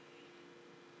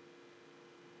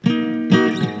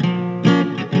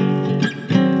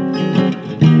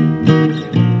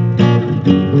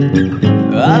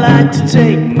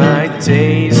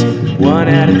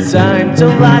time.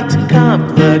 Don't like to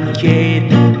complicate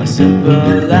my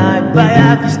simple life by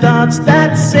obvious thoughts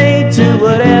that say do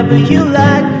whatever you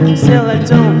like. Still I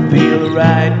don't feel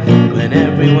right when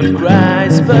everyone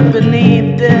cries, but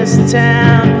beneath this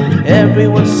town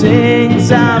everyone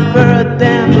sings. I've heard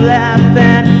them laugh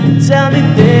and tell me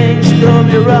things, though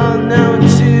we're all known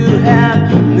to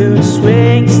have mood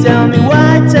swings. Tell me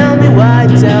why, tell me why,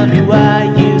 tell me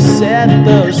why you said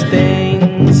those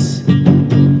things.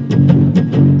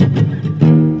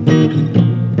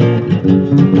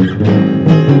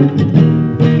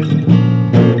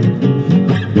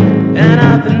 And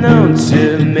I've been known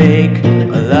to make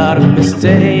a lot of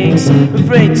mistakes,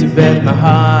 afraid to bet my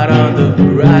heart on the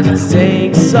rising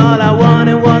stakes. All I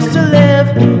wanted was to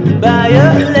live by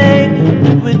a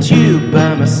lake with you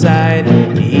by my side,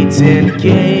 eating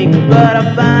cake. But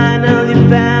I finally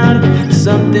found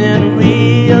something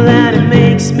real, and it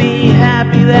makes me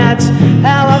happy. That's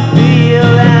how I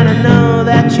feel, and I know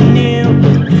that you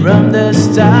knew from the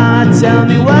start. Tell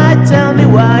me why, tell me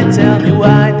why, tell me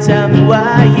why, tell me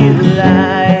why you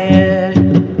lied.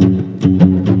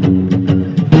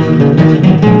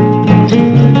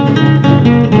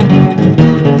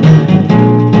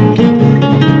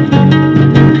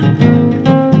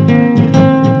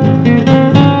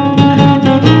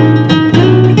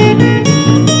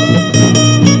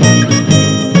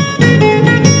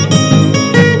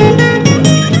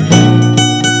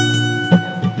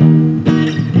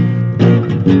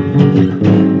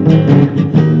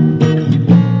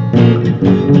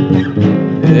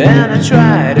 And I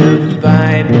try to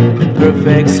find the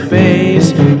perfect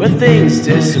space where things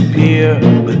disappear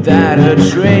without a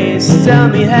trace. Tell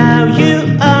me how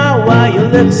you are, why you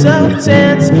look so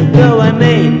tense. Though I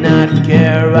may not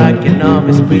care, I can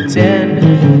always pretend.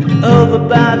 Over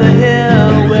by the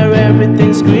hill where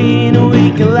everything's green,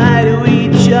 we can lie to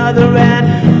each other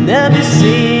and never be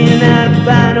seen. And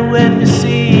find it when you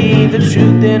see the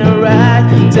truth in her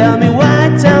eyes. Tell me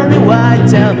why, tell me why,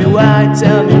 tell me why,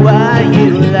 tell me why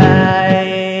you